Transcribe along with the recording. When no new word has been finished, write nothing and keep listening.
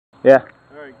Yeah.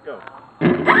 Alright, go.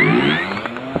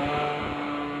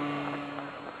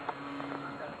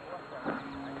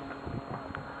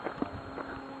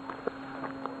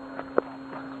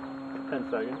 10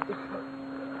 seconds.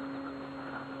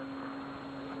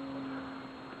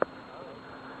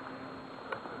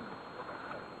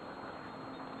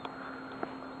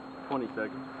 20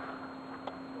 seconds.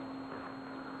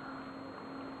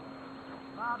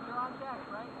 Bob, you're on deck,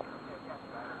 right?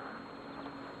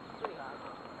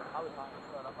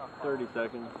 30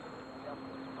 seconds.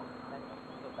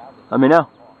 Let me know.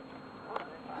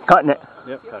 Cutting it.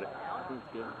 Yep, cut it. That's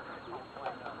good.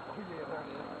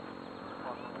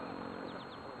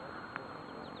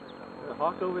 The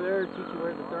hawk over there teach you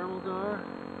where the thermals are?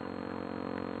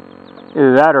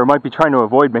 Either that or it might be trying to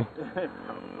avoid me.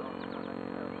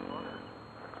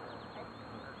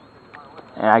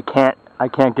 And I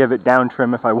can't give it down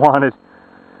trim if I wanted.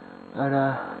 But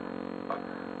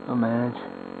I'll manage.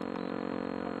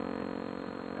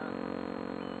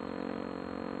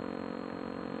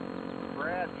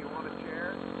 Brad, do you want a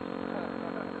chair?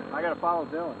 I gotta follow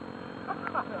Dylan.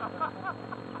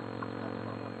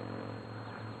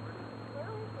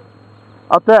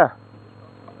 Up there.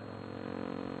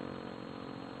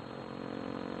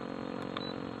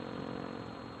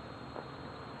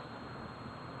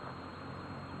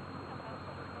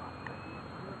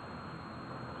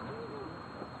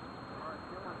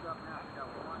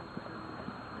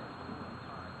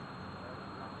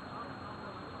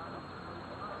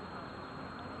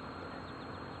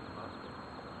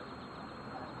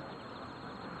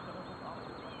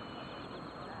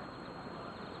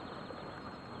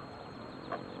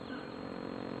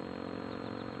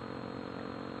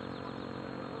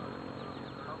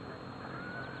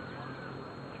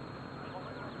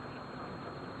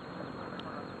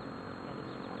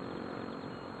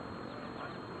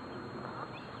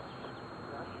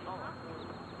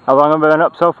 How long have I been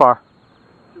up so far?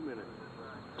 2 minutes.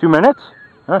 2 minutes?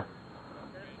 Huh.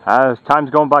 Time's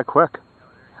going by quick.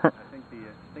 I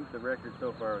think the record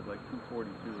so far is like 2:42 or something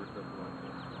like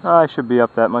that. I should be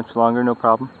up that much longer, no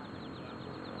problem.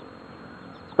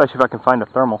 Especially if I can find a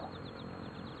thermal.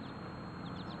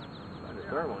 Find a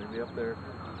thermal, you'd be up there.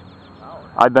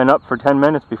 I've been up for 10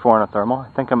 minutes before on a thermal. I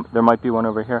think there might be one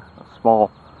over here. A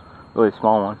small, really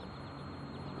small one.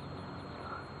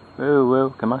 Woo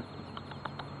woo, come on.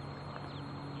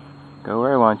 Go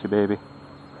where I want you, baby.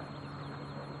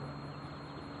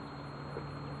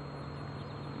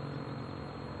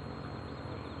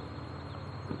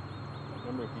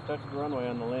 Remember, if you touch the runway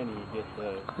on the landing, you get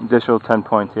Additional 10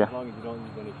 points, yeah. as long as you don't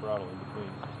use any throttle in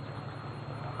between.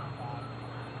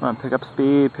 Come on, pick up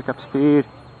speed, pick up speed.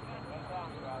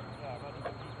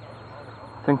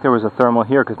 I think there was a thermal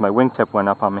here because my wingtip went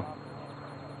up on me. A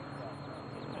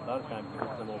lot of times you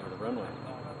hit them over the runway.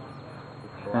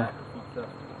 Yeah.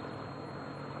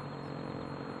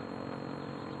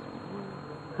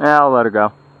 Yeah, I'll let her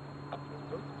go.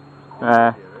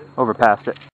 Over past it.